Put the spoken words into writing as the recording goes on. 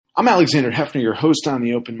I'm Alexander Hefner, your host on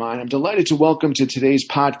The Open Mind. I'm delighted to welcome to today's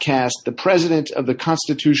podcast the president of the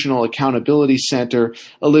Constitutional Accountability Center,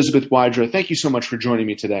 Elizabeth Wydra. Thank you so much for joining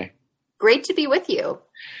me today. Great to be with you.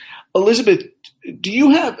 Elizabeth, do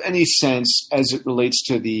you have any sense as it relates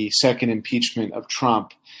to the second impeachment of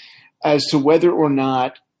Trump as to whether or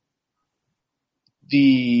not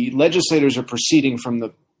the legislators are proceeding from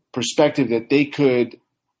the perspective that they could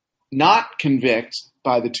not convict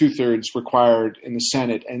by the two-thirds required in the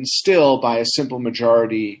Senate and still, by a simple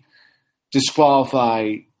majority,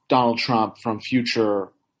 disqualify Donald Trump from future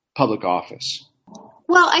public office?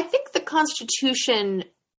 Well, I think the Constitution,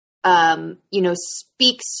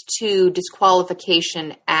 speaks to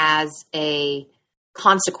disqualification as a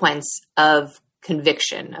consequence of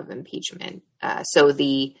conviction of impeachment. So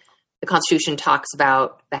the Constitution talks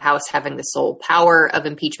about the House having the sole power of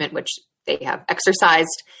impeachment, which they have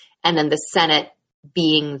exercised, and then the Senate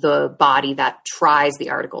being the body that tries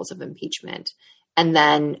the articles of impeachment. And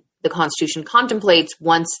then the Constitution contemplates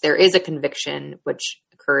once there is a conviction, which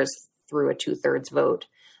occurs through a two-thirds vote,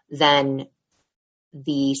 then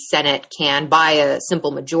the Senate can, by a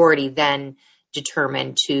simple majority, then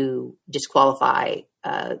determine to disqualify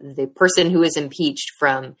the person who is impeached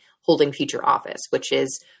from holding future office, which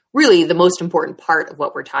is really the most important part of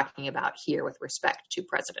what we're talking about here with respect to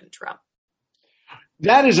President Trump.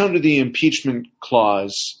 That is under the impeachment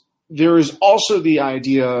clause. There is also the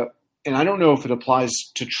idea, and I don't know if it applies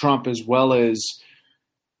to Trump as well as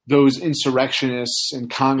those insurrectionists in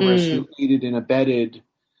Congress who aided and abetted,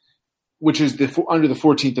 which is under the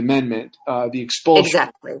 14th Amendment, the expulsion.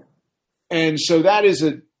 Exactly. And so that is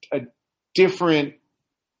a different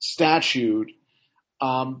statute.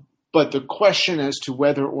 But the question as to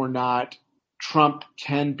whether or not Trump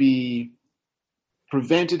can be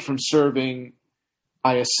prevented from serving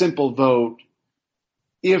by a simple vote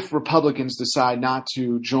if Republicans decide not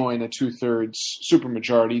to join a two-thirds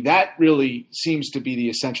supermajority, that really seems to be the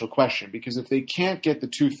essential question. Because if they can't get the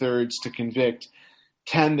two-thirds to convict,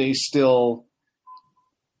 can they still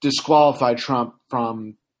disqualify Trump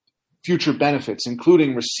from future benefits,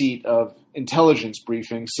 including receipt of intelligence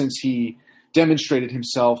briefings, since he demonstrated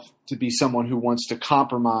himself to be someone who wants to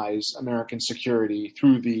compromise American security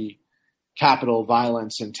through the Capitol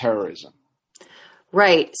violence and terrorism?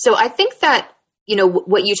 Right. So I think that,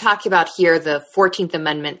 what you talk about here, the 14th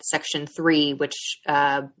Amendment, Section 3, which,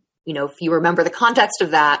 if you remember the context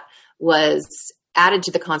of that, was added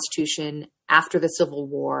to the Constitution after the Civil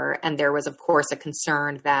War. And there was, of course, a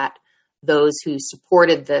concern that those who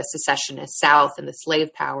supported the secessionist South and the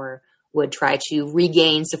slave power would try to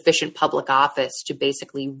regain sufficient public office to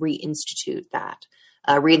basically reinstitute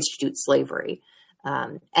slavery.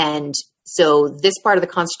 And so this part of the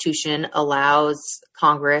Constitution allows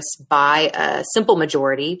Congress, by a simple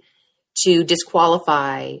majority, to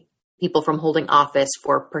disqualify people from holding office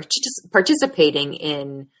for participating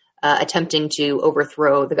in attempting to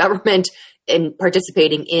overthrow the government and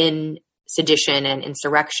participating in sedition and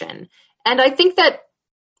insurrection. And I think that,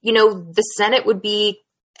 the Senate would be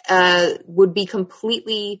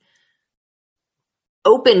completely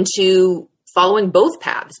open to following both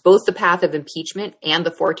paths, both the path of impeachment and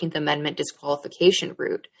the 14th Amendment disqualification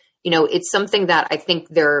route. It's something that I think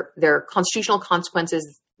there are constitutional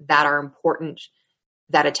consequences that are important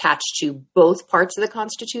that attach to both parts of the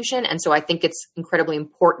Constitution. And so I think it's incredibly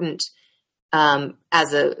important I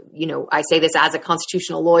say this as a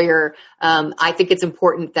constitutional lawyer. I think it's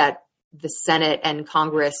important that the Senate and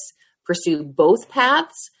Congress pursue both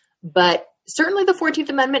paths, but certainly the 14th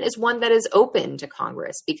Amendment is one that is open to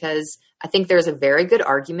Congress, because I think there's a very good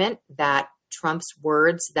argument that Trump's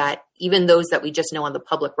words, that even those that we just know on the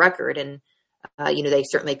public record, and, they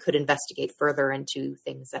certainly could investigate further into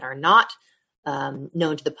things that are not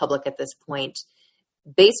known to the public at this point.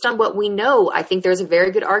 Based on what we know, I think there's a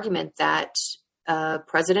very good argument that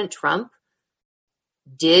President Trump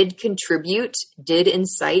did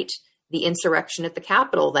incite the insurrection at the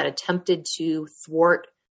Capitol that attempted to thwart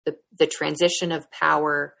the transition of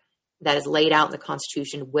power that is laid out in the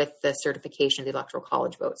Constitution with the certification of the Electoral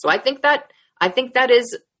College vote. So I think that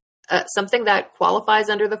is something that qualifies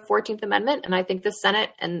under the 14th Amendment, and I think the Senate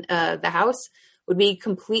and the House would be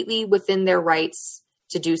completely within their rights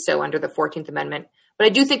to do so under the 14th Amendment. But I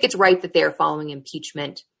do think it's right that they are following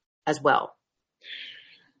impeachment as well.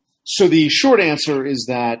 So the short answer is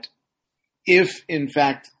that if, in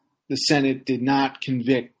fact, the Senate did not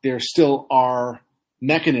convict, there still are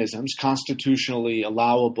mechanisms, constitutionally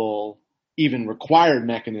allowable, even required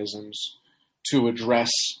mechanisms, to address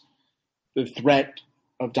the threat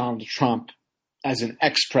of Donald Trump as an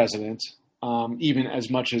ex-president, even as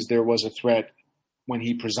much as there was a threat when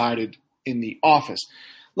he presided in the office.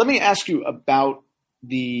 Let me ask you about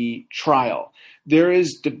the trial. There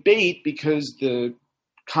is debate because the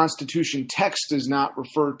Constitution text does not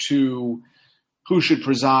refer to who should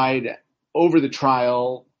preside over the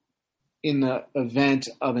trial in the event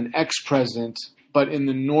of an ex-president, but in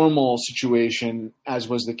the normal situation, as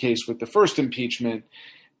was the case with the first impeachment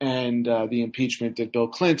and the impeachment of Bill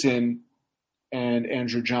Clinton and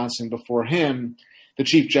Andrew Johnson before him, the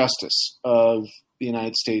Chief Justice of the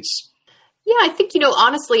United States. Yeah, I think,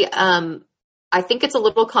 honestly, I think it's a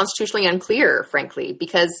little constitutionally unclear, frankly,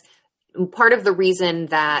 because part of the reason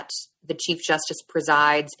that the Chief Justice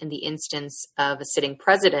presides in the instance of a sitting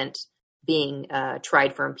president being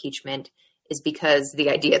tried for impeachment is because the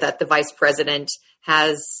idea that the vice president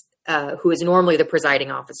has, who is normally the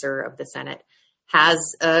presiding officer of the Senate, has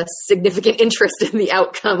a significant interest in the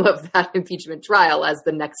outcome of that impeachment trial as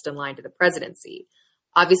the next in line to the presidency.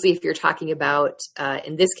 Obviously, if you're talking about,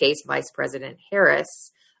 in this case, Vice President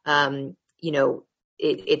Harris,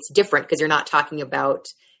 it's different because you're not talking about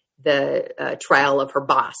the trial of her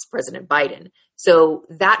boss, President Biden. So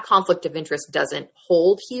that conflict of interest doesn't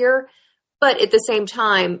hold here. But at the same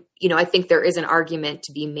time, I think there is an argument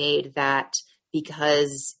to be made that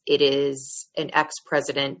because it is an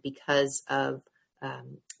ex-president, because of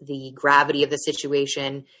the gravity of the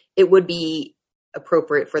situation, it would be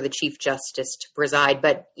appropriate for the Chief Justice to preside.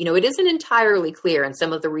 But, it isn't entirely clear. And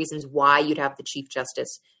some of the reasons why you'd have the Chief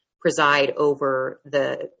Justice preside over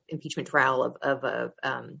the impeachment trial of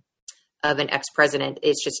an ex-president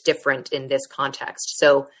is just different in this context.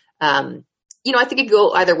 So, I think it could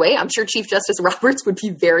go either way. I'm sure Chief Justice Roberts would be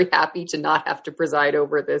very happy to not have to preside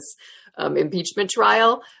over this impeachment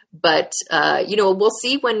trial. But, we'll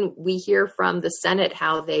see when we hear from the Senate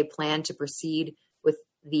how they plan to proceed with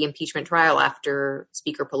the impeachment trial after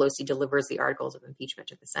Speaker Pelosi delivers the articles of impeachment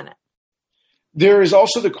to the Senate. There is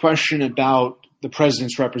also the question about the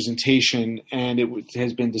president's representation, and it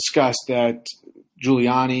has been discussed that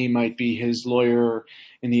Giuliani might be his lawyer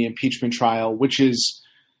in the impeachment trial, which is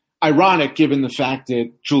ironic given the fact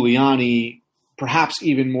that Giuliani, perhaps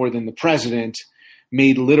even more than the president,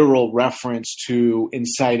 made literal reference to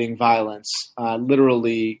inciting violence,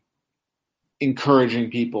 literally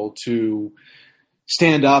encouraging people to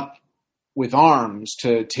stand up with arms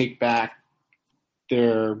to take back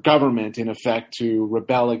their government, in effect, to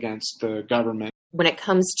rebel against the government. When it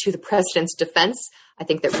comes to the president's defense, I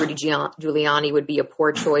think that Rudy Giuliani would be a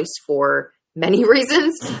poor choice for many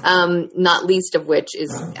reasons, not least of which is,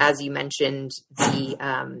 as you mentioned, the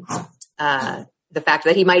fact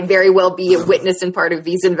that he might very well be a witness in part of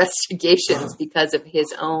these investigations because of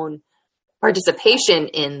his own participation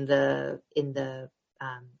in the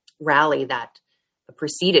rally that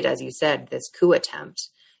preceded, as you said, this coup attempt.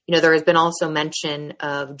 There has been also mention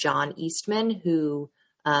of John Eastman, who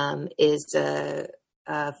is a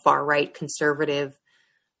far-right conservative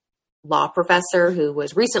law professor who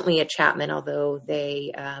was recently at Chapman, although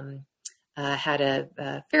they had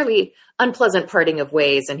a fairly unpleasant parting of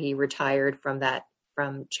ways, and he retired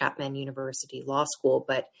from Chapman University Law School.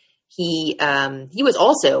 But he was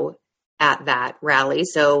also at that rally.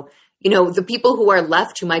 So, the people who are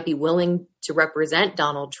left who might be willing to represent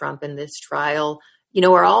Donald Trump in this trial,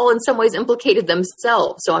 are all in some ways implicated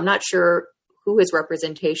themselves. So I'm not sure who his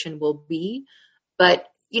representation will be, but,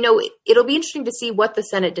 it'll be interesting to see what the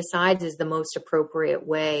Senate decides is the most appropriate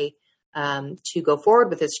way to go forward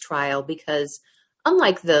with this trial, because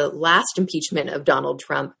unlike the last impeachment of Donald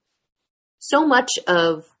Trump, so much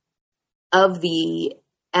of the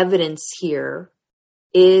evidence here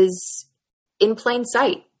is in plain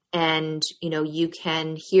sight. And, you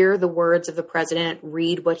can hear the words of the president,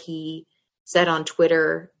 read what he said on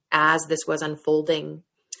Twitter as this was unfolding.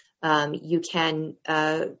 You can,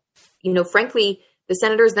 frankly, the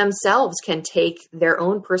senators themselves can take their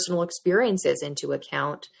own personal experiences into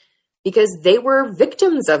account because they were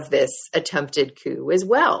victims of this attempted coup as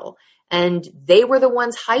well. And they were the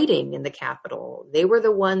ones hiding in the Capitol. They were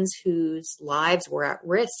the ones whose lives were at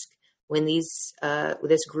risk when this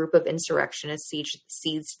group of insurrectionists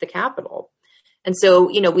seized the Capitol. And so,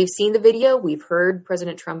 we've seen the video, we've heard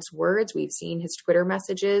President Trump's words, we've seen his Twitter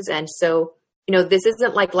messages. And so, this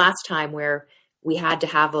isn't like last time where we had to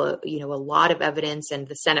have a lot of evidence, and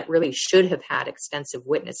the Senate really should have had extensive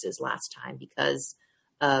witnesses last time because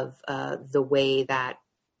of the way that,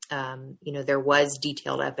 there was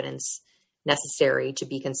detailed evidence necessary to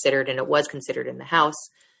be considered, and it was considered in the House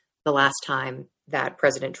the last time that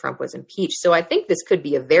President Trump was impeached. So I think this could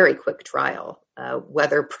be a very quick trial.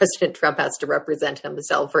 Whether President Trump has to represent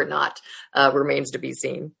himself or not remains to be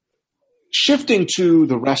seen. Shifting to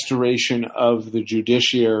the restoration of the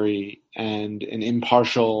judiciary and an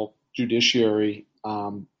impartial judiciary,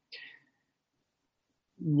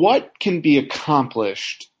 What can be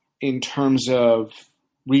accomplished in terms of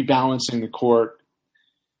rebalancing the court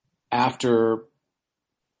after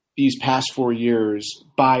these past 4 years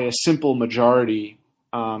by a simple majority,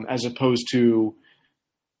 as opposed to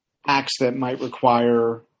acts that might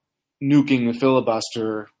require nuking the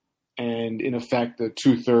filibuster and, in effect, the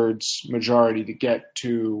 2/3 majority to get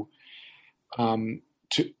to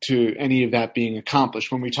any of that being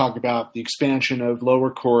accomplished? When we talk about the expansion of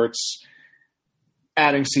lower courts,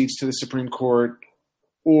 adding seats to the Supreme Court,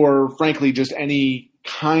 or frankly, just any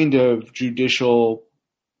kind of judicial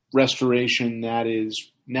restoration that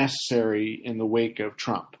is necessary in the wake of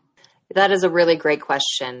Trump? That is a really great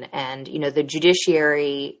question. And, the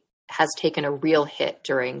judiciary has taken a real hit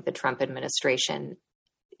during the Trump administration,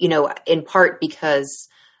 in part because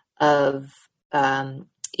of,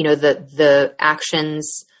 the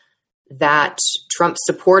actions that Trump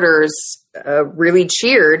supporters really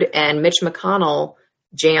cheered, and Mitch McConnell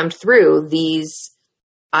jammed through, these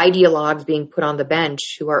ideologues being put on the bench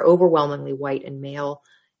who are overwhelmingly white and male.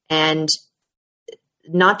 And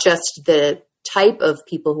not just the type of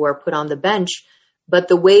people who are put on the bench, but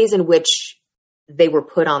the ways in which they were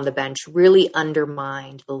put on the bench really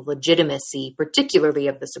undermined the legitimacy, particularly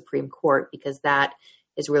of the Supreme Court, because that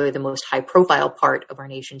is really the most high-profile part of our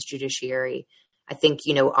nation's judiciary. I think,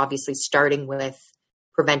 obviously starting with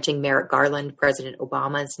preventing Merrick Garland, President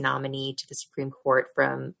Obama's nominee to the Supreme Court,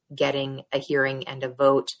 from getting a hearing and a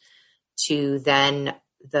vote, to then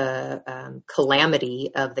the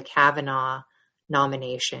calamity of the Kavanaugh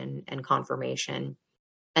nomination and confirmation.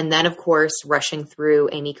 And then, of course, rushing through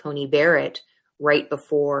Amy Coney Barrett right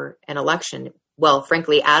before an election. Well,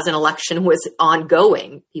 frankly, as an election was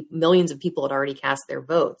ongoing, millions of people had already cast their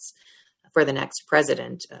votes for the next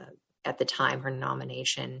president. At the time her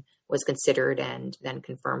nomination was considered and then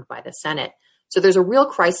confirmed by the Senate. So there's a real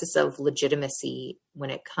crisis of legitimacy when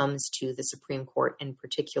it comes to the Supreme Court in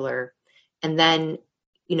particular. And then,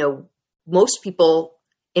 most people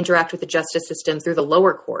interact with the justice system through the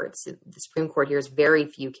lower courts. The Supreme Court hears very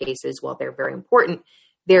few cases. While they're very important,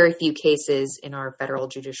 very few cases in our federal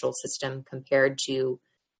judicial system compared to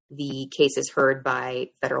the cases heard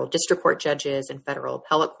by federal district court judges and federal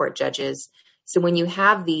appellate court judges. So when you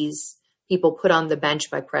have these people put on the bench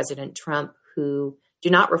by President Trump who do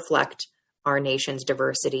not reflect our nation's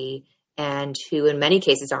diversity and who in many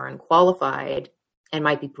cases are unqualified and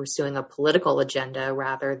might be pursuing a political agenda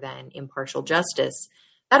rather than impartial justice,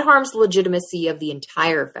 that harms the legitimacy of the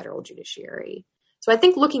entire federal judiciary. So I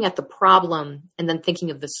think looking at the problem and then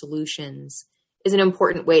thinking of the solutions is an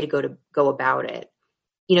important way to go about it.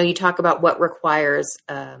 You talk about what requires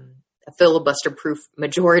a filibuster-proof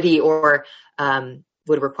majority or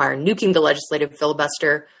would require nuking the legislative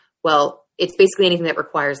filibuster. Well, it's basically anything that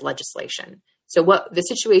requires legislation. So what the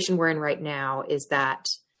situation we're in right now is that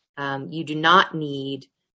you do not need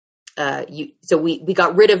so we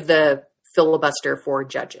got rid of the filibuster for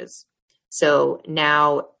judges. So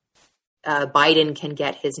now Biden can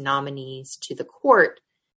get his nominees to the court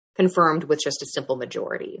confirmed with just a simple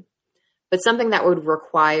majority. But something that would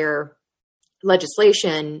require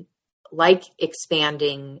legislation, like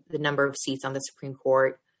expanding the number of seats on the Supreme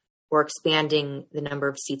Court or expanding the number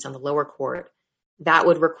of seats on the lower court, that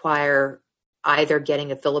would require either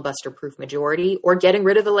getting a filibuster-proof majority or getting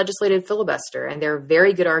rid of the legislative filibuster. And there are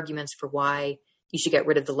very good arguments for why you should get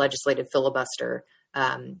rid of the legislative filibuster.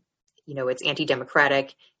 It's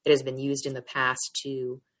anti-democratic. It has been used in the past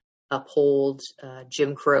to uphold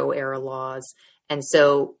Jim Crow era laws. And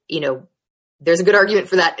so, there's a good argument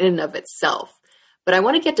for that in and of itself. But I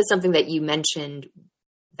want to get to something that you mentioned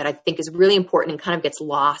that I think is really important and kind of gets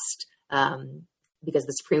lost because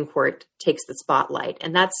the Supreme Court takes the spotlight.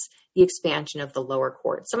 And that's the expansion of the lower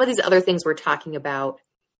court. Some of these other things we're talking about,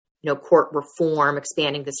 court reform,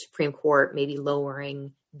 expanding the Supreme Court, maybe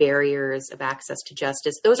lowering barriers of access to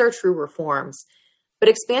justice. Those are true reforms. But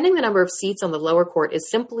expanding the number of seats on the lower court is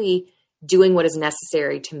simply doing what is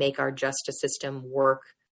necessary to make our justice system work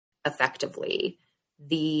effectively.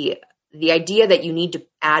 The idea that you need to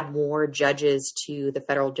add more judges to the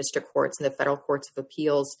federal district courts and the federal courts of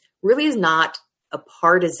appeals really is not a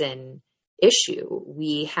partisan issue.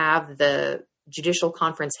 We have the Judicial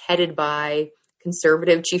Conference headed by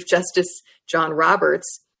conservative Chief Justice John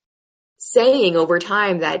Roberts saying over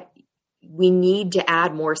time that we need to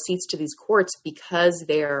add more seats to these courts because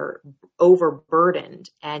they're overburdened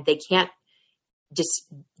and they can't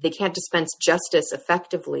dispense justice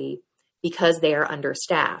effectively because they are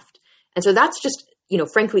understaffed. And so that's just,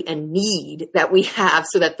 frankly, a need that we have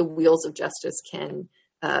so that the wheels of justice can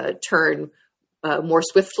turn more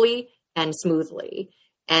swiftly and smoothly.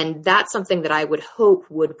 And that's something that I would hope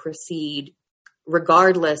would proceed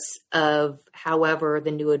regardless of however the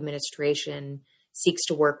new administration seeks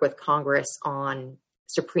to work with Congress on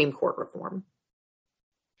Supreme Court reform.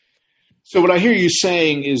 So what I hear you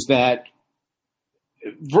saying is that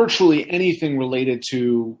virtually anything related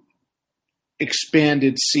to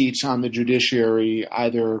expanded seats on the judiciary,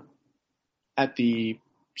 either at the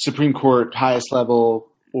Supreme Court highest level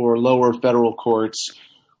or lower federal courts,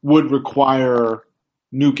 would require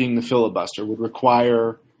nuking the filibuster, would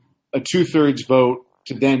require a 2/3 vote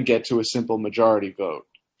to then get to a simple majority vote.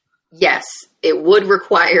 Yes, it would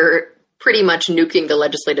require pretty much nuking the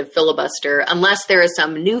legislative filibuster unless there is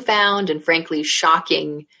some newfound and frankly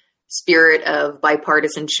shocking spirit of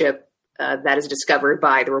bipartisanship that is discovered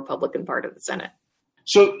by the Republican part of the Senate.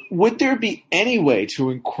 So would there be any way to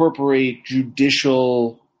incorporate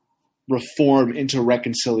judicial reform into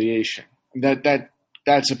reconciliation?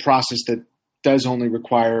 That's a process that does only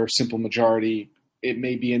require simple majority. It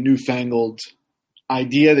may be a newfangled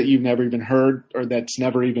idea that you've never even heard or that's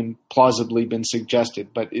never even plausibly been suggested,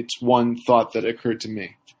 but it's one thought that occurred to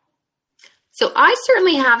me. So I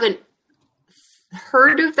certainly haven't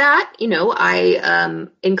heard of that. You know, I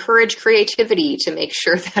encourage creativity to make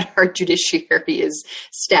sure that our judiciary is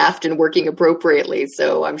staffed and working appropriately.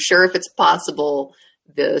 So I'm sure if it's possible,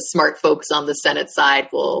 the smart folks on the Senate side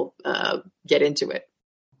will get into it.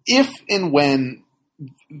 If and when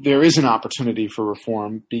there is an opportunity for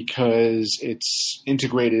reform because it's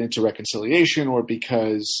integrated into reconciliation or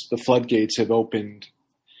because the floodgates have opened,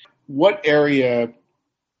 what area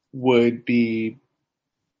would be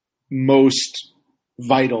most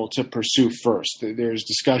vital to pursue first? There's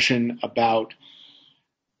discussion about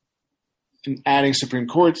adding Supreme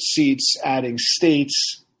Court seats, adding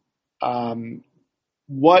states.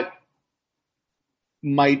 What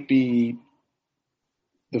might be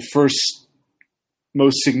the first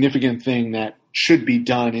most significant thing that should be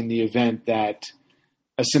done in the event that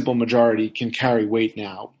a simple majority can carry weight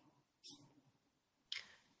now?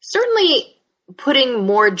 Certainly putting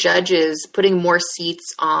more judges, putting more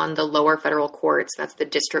seats on the lower federal courts, that's the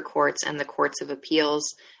district courts and the courts of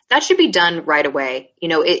appeals, that should be done right away. You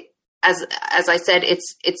know, as I said,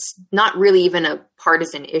 it's not really even a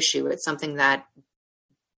partisan issue. It's something that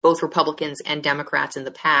both Republicans and Democrats in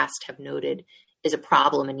the past have noted is a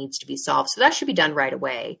problem and needs to be solved. So that should be done right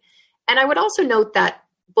away. And I would also note that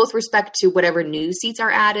both respect to whatever new seats are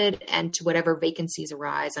added and to whatever vacancies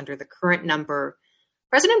arise under the current number,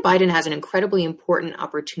 President Biden has an incredibly important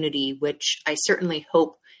opportunity, which I certainly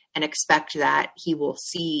hope and expect that he will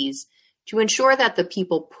seize, to ensure that the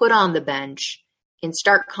people put on the bench, in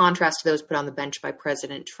stark contrast to those put on the bench by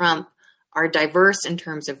President Trump, are diverse in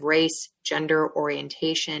terms of race, gender,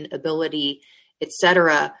 orientation, ability,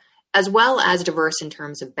 etc., as well as diverse in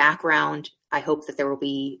terms of background. I hope that there will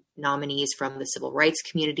be nominees from the civil rights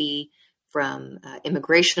community, from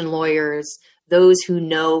immigration lawyers, those who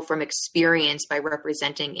know from experience by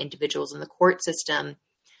representing individuals in the court system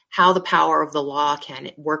how the power of the law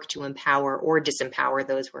can work to empower or disempower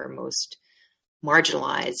those who are most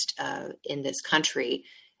marginalized in this country,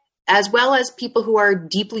 as well as people who are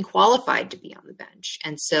deeply qualified to be on the bench.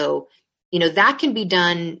 And so, you know, that can be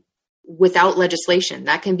done without legislation.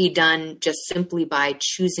 That can be done just simply by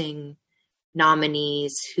choosing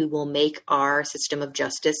nominees who will make our system of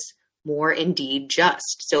justice more indeed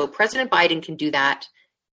just. So President Biden can do that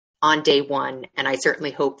on day one, and I certainly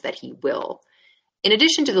hope that he will. In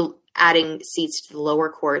addition to the adding seats to the lower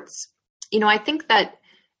courts, you know, I think that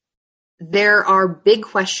there are big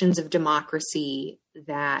questions of democracy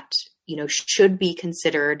that, you know, should be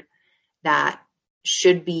considered, that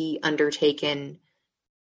should be undertaken.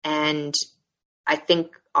 And I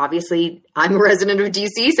think, obviously, I'm a resident of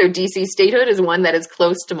DC, so DC statehood is one that is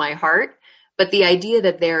close to my heart. But the idea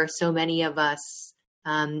that there are so many of us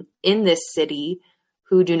in this city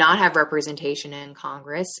who do not have representation in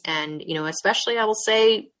Congress, and, you know, especially I will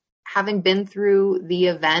say, having been through the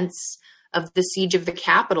events of the siege of the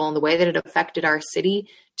Capitol and the way that it affected our city,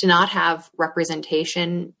 to not have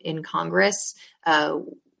representation in Congress,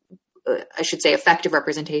 I should say effective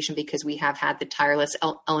representation, because we have had the tireless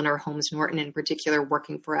Eleanor Holmes Norton in particular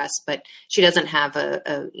working for us, but she doesn't have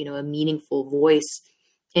a meaningful voice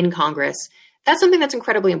in Congress. That's something that's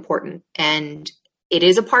incredibly important. And it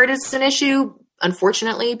is a partisan issue,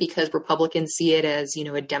 unfortunately, because Republicans see it as, you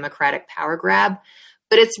know, a Democratic power grab,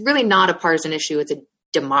 but it's really not a partisan issue. It's a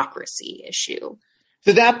democracy issue.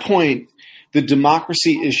 To that point, the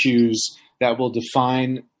democracy issues that will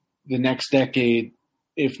define the next decade,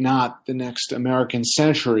 if not the next American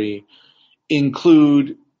century,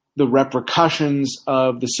 include the repercussions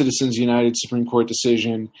of the Citizens United Supreme Court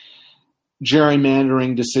decision,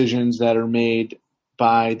 gerrymandering decisions that are made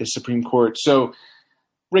by the Supreme Court. So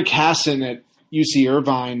Rick Hasson at UC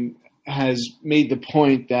Irvine has made the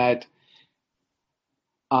point that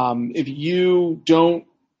if you don't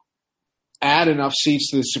add enough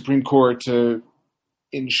seats to the Supreme Court to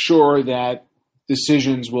ensure that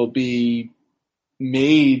decisions will be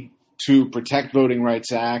made to protect Voting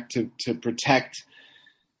Rights Act, to protect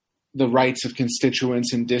the rights of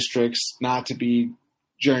constituents in districts not to be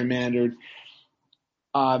gerrymandered.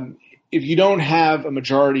 If you don't have a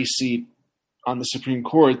majority seat on the Supreme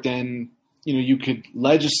Court, then you could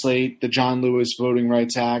legislate the John Lewis Voting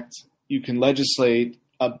Rights Act. You can legislate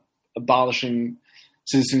abolishing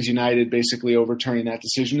Citizens United, basically overturning that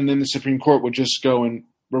decision, and then the Supreme Court would just go and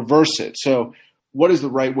reverse it. So what is the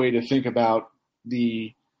right way to think about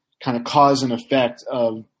the kind of cause and effect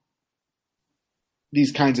of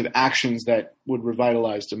these kinds of actions that would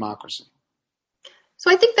revitalize democracy?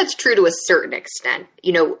 So I think that's true to a certain extent.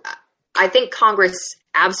 I think Congress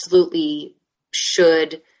absolutely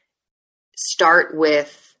should start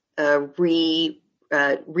with redoing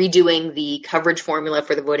the coverage formula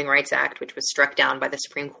for the Voting Rights Act, which was struck down by the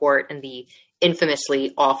Supreme Court, and the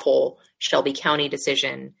infamously awful Shelby County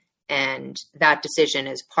decision. And that decision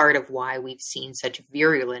is part of why we've seen such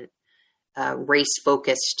virulent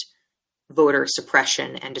race-focused voter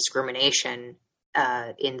suppression and discrimination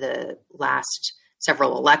in the last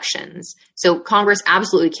several elections. So Congress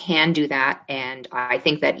absolutely can do that. And I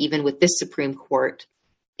think that even with this Supreme Court,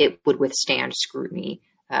 it would withstand scrutiny.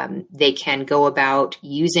 They can go about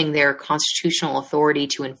using their constitutional authority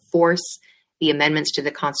to enforce the amendments to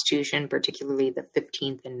the Constitution, particularly the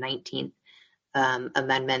 15th and 19th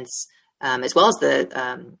amendments, as well as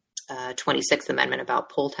the 26th Amendment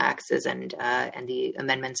about poll taxes and the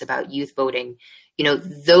amendments about youth voting.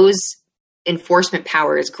 Those enforcement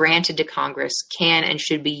powers granted to Congress can and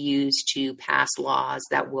should be used to pass laws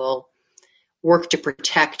that will work to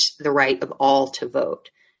protect the right of all to vote.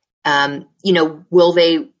 Will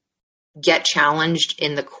they get challenged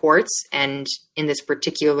in the courts and in this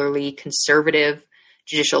particularly conservative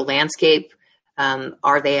judicial landscape?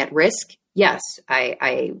 Are they at risk? Yes,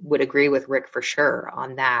 I would agree with Rick for sure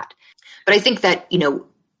on that. But I think that,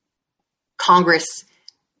 Congress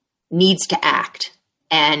needs to act.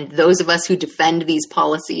 And those of us who defend these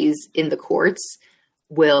policies in the courts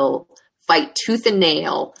will fight tooth and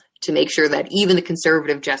nail to make sure that even the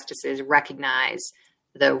conservative justices recognize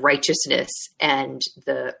the righteousness and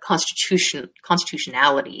the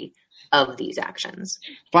constitutionality of these actions.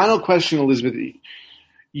 Final question, Elizabeth.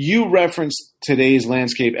 You referenced today's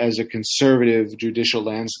landscape as a conservative judicial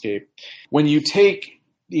landscape. When you take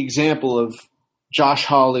the example of Josh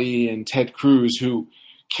Hawley and Ted Cruz, who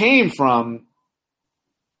came from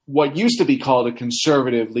what used to be called a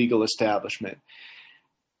conservative legal establishment,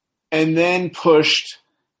 and then pushed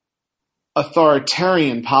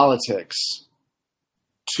authoritarian politics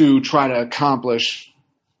to try to accomplish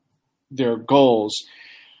their goals,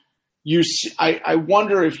 I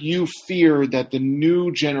wonder if you fear that the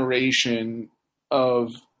new generation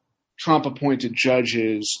of Trump-appointed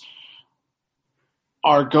judges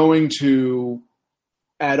are going to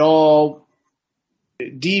at all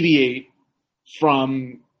deviate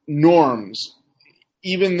from norms,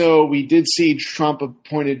 even though we did see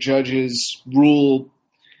Trump-appointed judges rule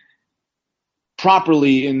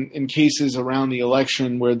properly in cases around the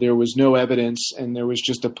election where there was no evidence and there was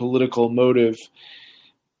just a political motive.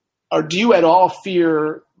 Or do you at all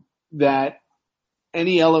fear that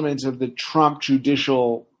any elements of the Trump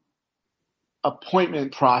judicial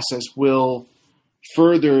appointment process will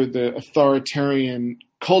further the authoritarian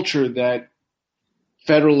culture that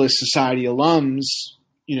Federalist Society alums,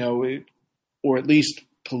 or at least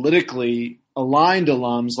politically aligned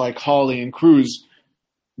alums like Hawley and Cruz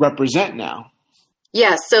represent now?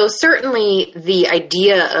 Yeah, so certainly the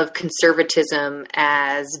idea of conservatism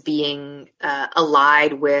as being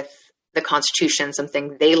allied with the Constitution,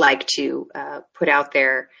 something they like to put out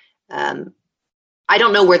there, I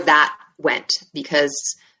don't know where that went, because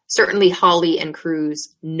certainly Hawley and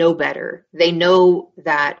Cruz know better. They know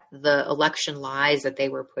that the election lies that they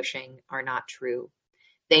were pushing are not true.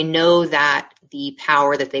 They know that the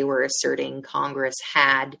power that they were asserting Congress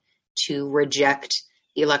had to reject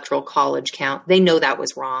the Electoral College count, they know that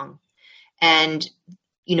was wrong. And,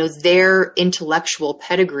 their intellectual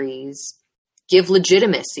pedigrees give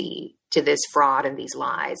legitimacy to this fraud and these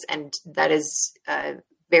lies. And that is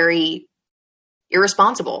very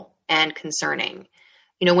irresponsible and concerning.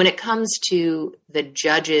 When it comes to the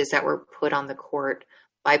judges that were put on the court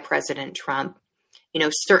by President Trump,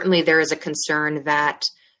 certainly there is a concern that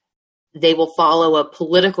they will follow a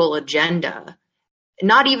political agenda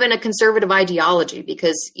not even a conservative ideology,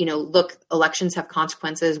 because, look, elections have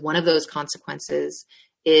consequences. One of those consequences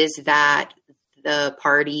is that the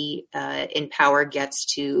party in power gets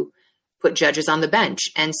to put judges on the bench.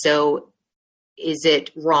 And so is it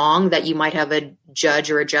wrong that you might have a judge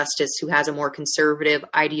or a justice who has a more conservative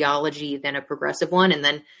ideology than a progressive one? And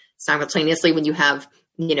then simultaneously, when you have,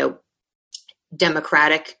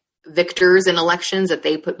 Democratic victors in elections, that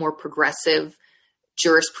they put more progressive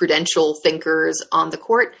jurisprudential thinkers on the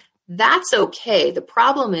court? That's okay. The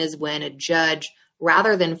problem is when a judge,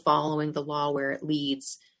 rather than following the law where it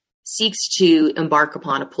leads, seeks to embark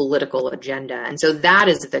upon a political agenda. And so that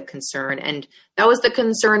is the concern. And that was the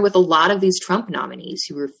concern with a lot of these Trump nominees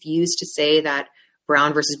who refused to say that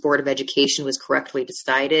Brown versus Board of Education was correctly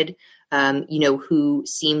decided, who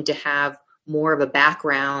seemed to have more of a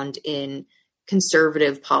background in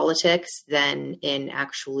conservative politics than in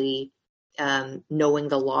actually knowing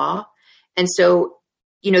the law. And so,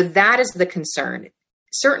 that is the concern.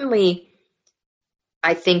 Certainly,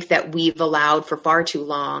 I think that we've allowed for far too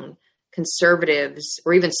long conservatives,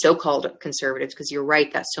 or even so-called conservatives, because you're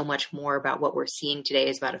right, that's so much more about what we're seeing today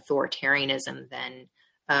is about authoritarianism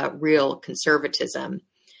than real conservatism.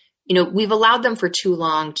 We've allowed them for too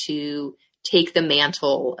long to take the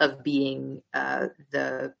mantle of being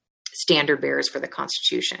the standard bearers for the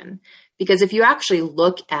Constitution. Because if you actually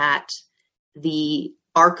look at the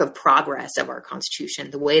arc of progress of our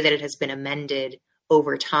Constitution, the way that it has been amended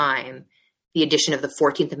over time, the addition of the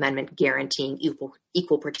 14th Amendment guaranteeing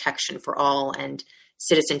equal protection for all and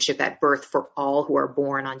citizenship at birth for all who are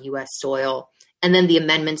born on U.S. soil, and then the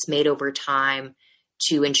amendments made over time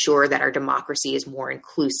to ensure that our democracy is more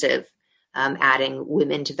inclusive, adding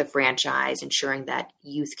women to the franchise, ensuring that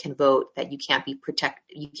youth can vote, that you can't be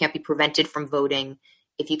prevented from voting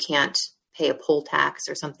if you can't pay a poll tax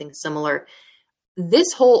or something similar.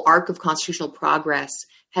 This whole arc of constitutional progress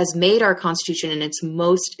has made our Constitution in its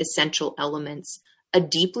most essential elements a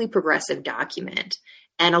deeply progressive document.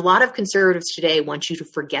 And a lot of conservatives today want you to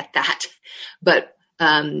forget that. But,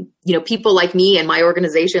 people like me and my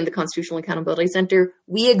organization, the Constitutional Accountability Center,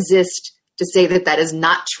 we exist to say that that is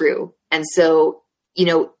not true. And so,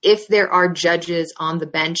 if there are judges on the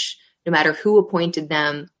bench, no matter who appointed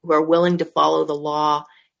them, who are willing to follow the law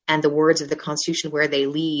and the words of the Constitution where they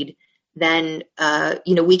lead, then,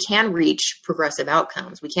 we can reach progressive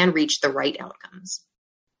outcomes. We can reach the right outcomes.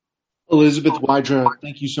 Elizabeth Wydra,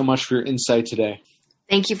 thank you so much for your insight today.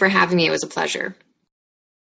 Thank you for having me. It was a pleasure.